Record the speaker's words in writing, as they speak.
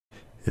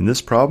In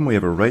this problem, we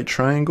have a right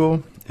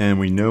triangle, and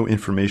we know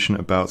information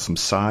about some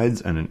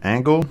sides and an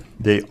angle.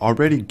 They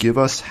already give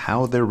us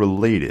how they're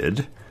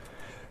related.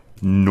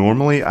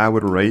 Normally, I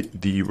would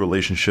write the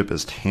relationship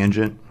as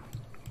tangent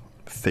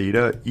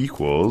theta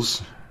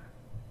equals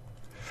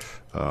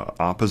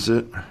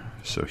opposite.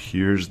 So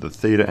here's the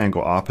theta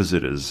angle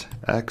opposite is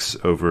x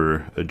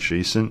over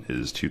adjacent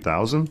is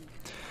 2000.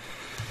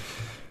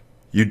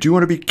 You do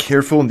want to be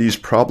careful in these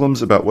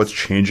problems about what's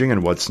changing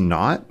and what's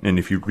not. And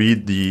if you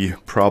read the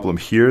problem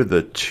here,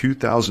 the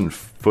 2,000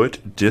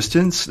 foot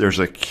distance, there's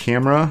a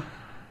camera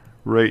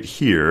right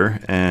here,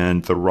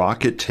 and the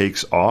rocket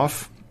takes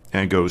off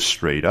and goes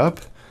straight up.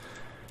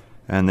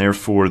 And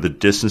therefore, the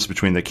distance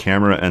between the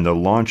camera and the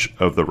launch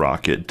of the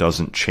rocket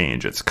doesn't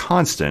change. It's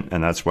constant,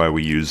 and that's why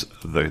we use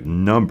the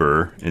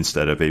number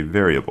instead of a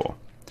variable.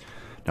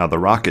 Now, the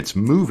rocket's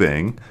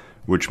moving,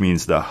 which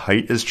means the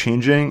height is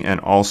changing, and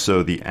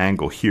also the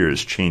angle here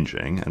is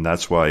changing, and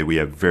that's why we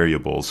have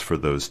variables for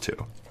those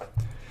two.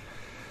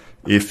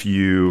 They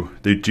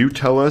do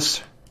tell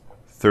us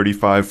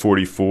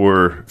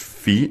 3544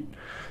 feet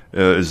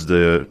is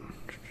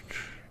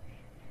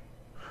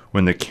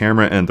when the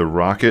camera and the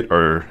rocket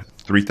are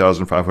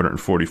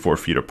 3,544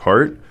 feet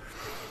apart.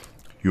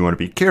 You want to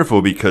be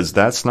careful because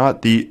that's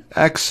not the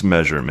x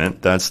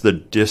measurement, that's the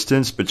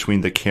distance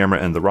between the camera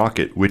and the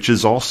rocket, which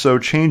is also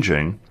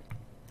changing.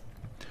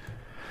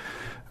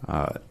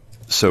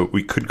 So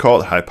we could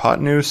call it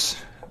hypotenuse,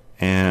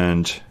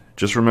 and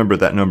just remember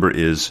that number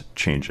is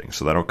changing,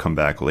 so that'll come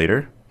back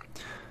later.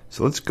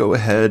 So let's go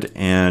ahead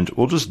and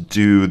we'll just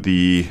do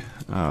the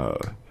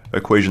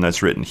equation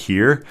that's written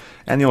here,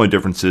 and the only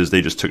difference is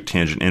they just took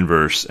tangent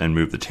inverse and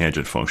moved the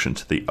tangent function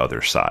to the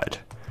other side.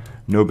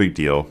 No big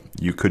deal.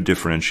 You could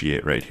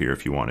differentiate right here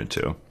if you wanted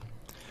to. All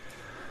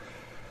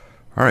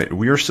right,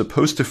 we are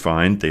supposed to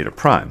find theta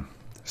prime.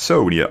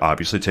 So we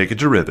obviously take a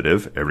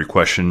derivative. Every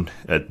question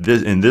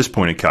in this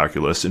point in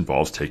calculus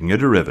involves taking a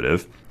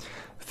derivative.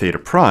 Theta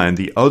prime,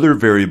 the other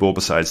variable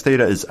besides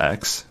theta, is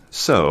x.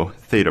 So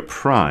theta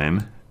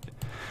prime,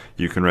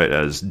 you can write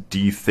as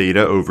d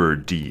theta over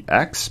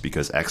dx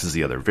because x is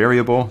the other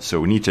variable.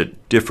 So we need to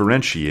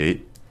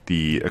differentiate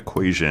the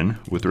equation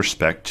with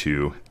respect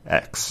to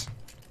x.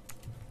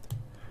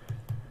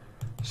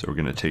 So we're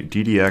going to take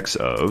d dx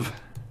of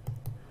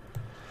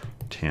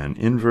tan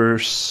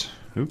inverse,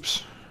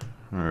 oops,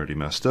 I already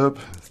messed up,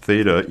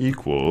 theta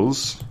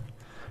equals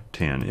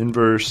tan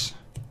inverse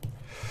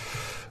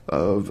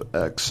of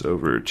x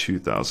over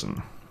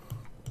 2000.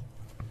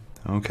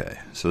 Okay,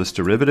 so this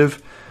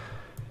derivative,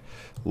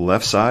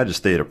 left side is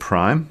theta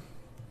prime,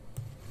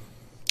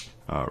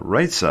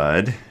 right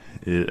side,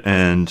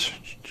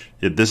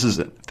 this is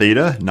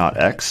theta, not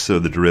x, so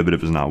the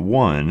derivative is not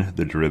 1,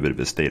 the derivative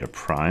is theta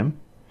prime.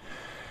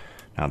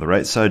 Now the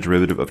right side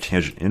derivative of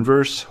tangent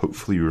inverse,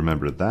 hopefully you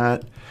remember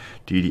that,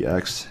 d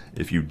dx,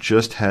 if you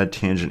just had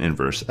tangent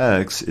inverse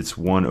x, it's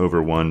 1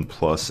 over 1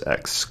 plus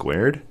x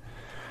squared.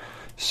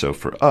 So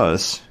for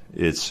us,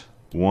 it's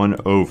 1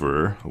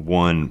 over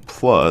 1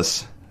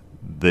 plus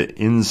the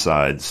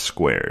inside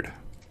squared.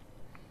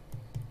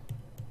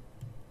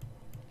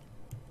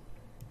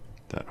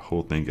 That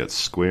whole thing gets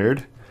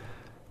squared.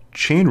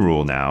 Chain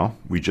rule now,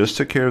 we just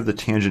took care of the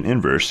tangent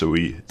inverse, so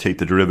we take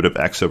the derivative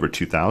of x over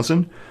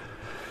 2000.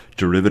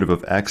 Derivative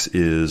of x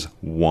is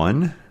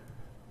 1.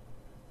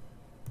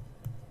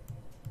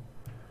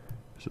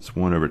 So it's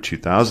 1 over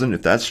 2000.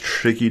 If that's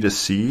tricky to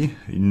see,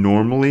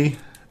 normally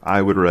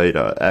I would write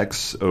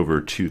x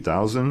over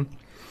 2000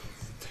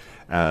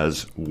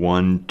 as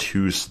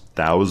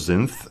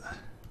 1/2000th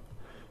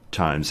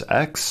times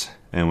x.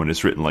 And when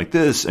it's written like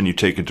this and you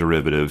take a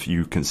derivative,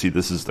 you can see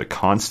this is the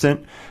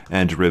constant,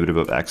 and derivative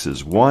of x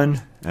is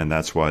 1, and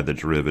that's why the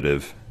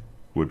derivative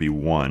would be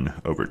 1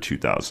 over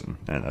 2000,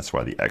 and that's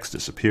why the x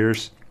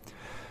disappears.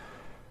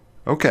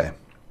 Okay,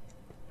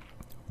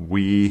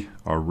 we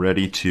are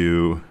ready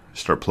to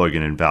start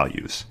plugging in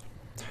values.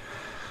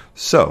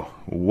 So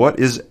what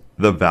is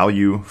the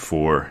value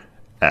for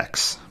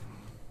x?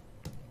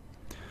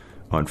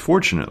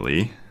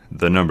 Unfortunately,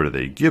 the number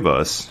they give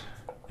us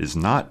is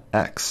not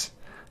x.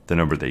 The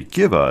number they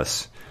give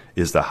us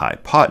is the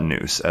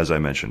hypotenuse, as I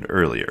mentioned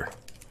earlier.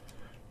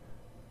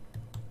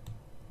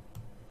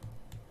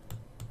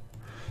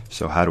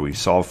 So how do we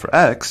solve for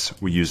x?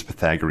 We use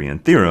Pythagorean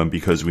theorem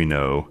because we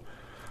know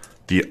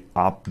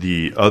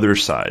the other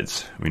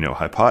sides. We know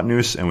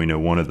hypotenuse and we know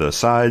one of the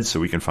sides, so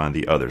we can find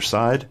the other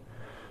side.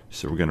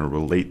 So we're going to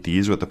relate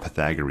these with the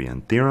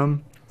Pythagorean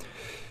theorem.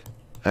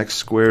 X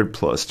squared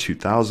plus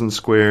 2000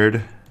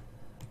 squared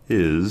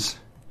is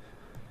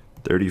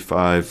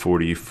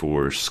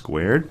 3544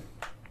 squared.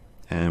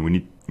 And we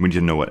need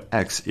to know what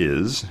x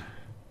is.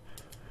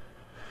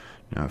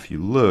 Now if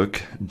you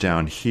look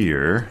down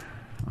here,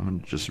 I'm going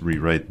to just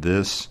rewrite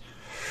this.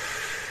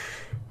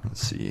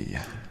 Let's see.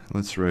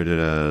 Let's write it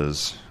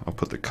as, I'll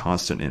put the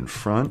constant in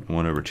front,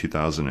 1 over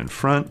 2000 in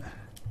front.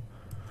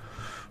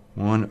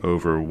 1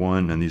 over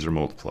 1, and these are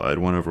multiplied,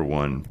 1 over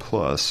 1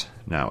 plus,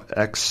 now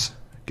x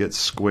gets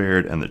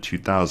squared and the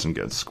 2000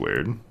 gets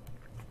squared.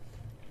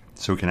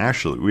 So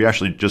we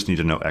actually just need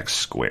to know x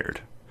squared.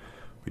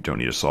 We don't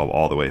need to solve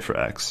all the way for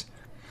x.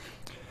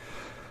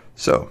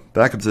 So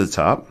back up to the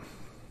top,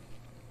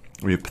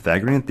 we have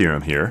Pythagorean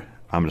theorem here.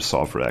 I'm going to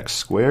solve for x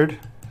squared,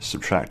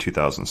 subtract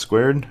 2000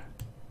 squared.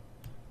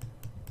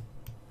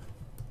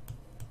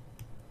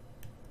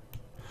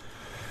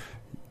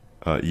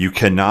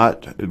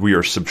 We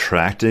are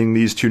subtracting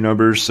these two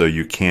numbers, so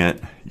you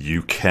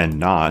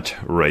cannot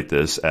write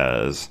this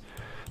as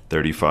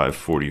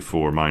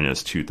 3544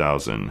 minus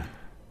 2000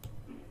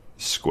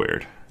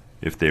 squared.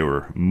 If they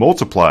were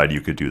multiplied, you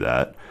could do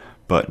that,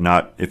 but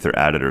not if they're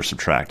added or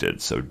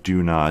subtracted. So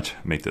do not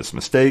make this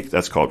mistake.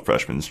 That's called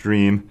freshman's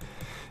dream.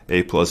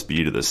 A plus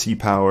b to the c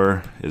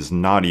power is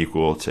not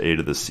equal to a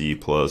to the c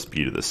plus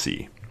b to the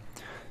c.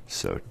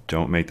 So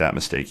don't make that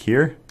mistake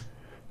here.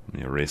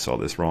 Let me erase all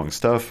this wrong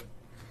stuff.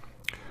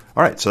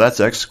 All right, so that's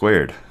x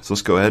squared. So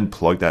let's go ahead and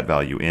plug that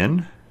value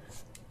in.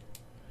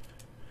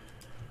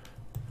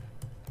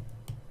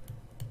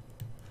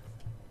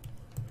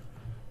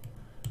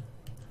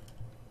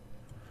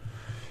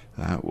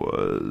 That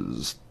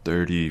was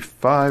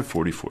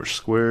 3544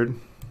 squared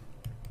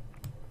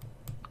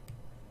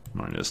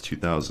minus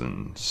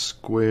 2000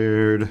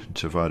 squared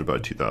divided by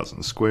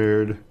 2000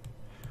 squared.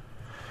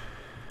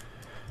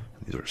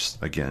 These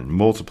are, again,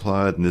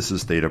 multiplied, and this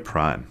is theta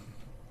prime.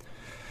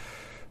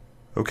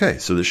 Okay,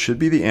 so this should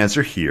be the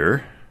answer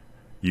here.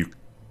 You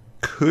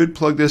could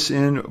plug this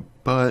in,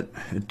 but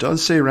it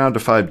does say round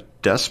to 5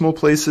 decimal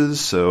places,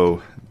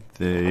 so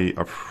they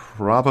are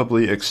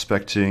probably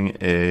expecting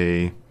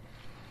a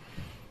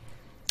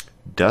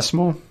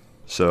decimal.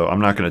 So I'm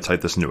not going to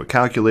type this into a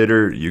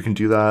calculator. You can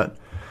do that.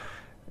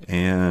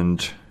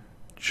 And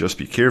just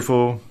be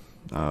careful.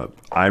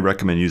 I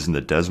recommend using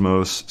the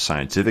Desmos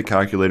scientific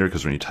calculator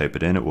because when you type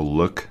it in, it will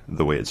look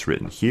the way it's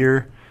written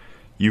here.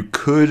 You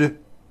could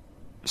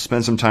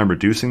spend some time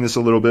reducing this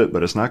a little bit,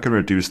 but it's not going to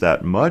reduce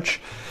that much.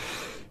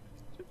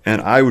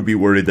 And I would be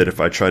worried that if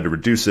I tried to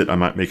reduce it, I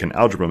might make an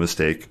algebra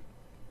mistake.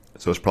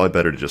 So it's probably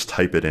better to just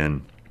type it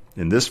in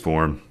this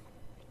form,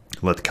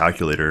 let the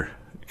calculator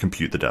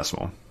compute the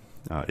decimal.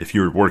 If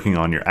you're working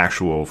on your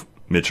actual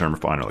midterm or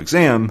final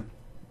exam,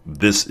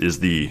 this is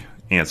the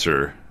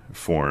answer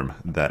form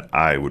that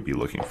I would be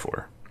looking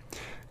for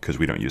because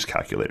we don't use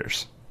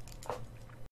calculators.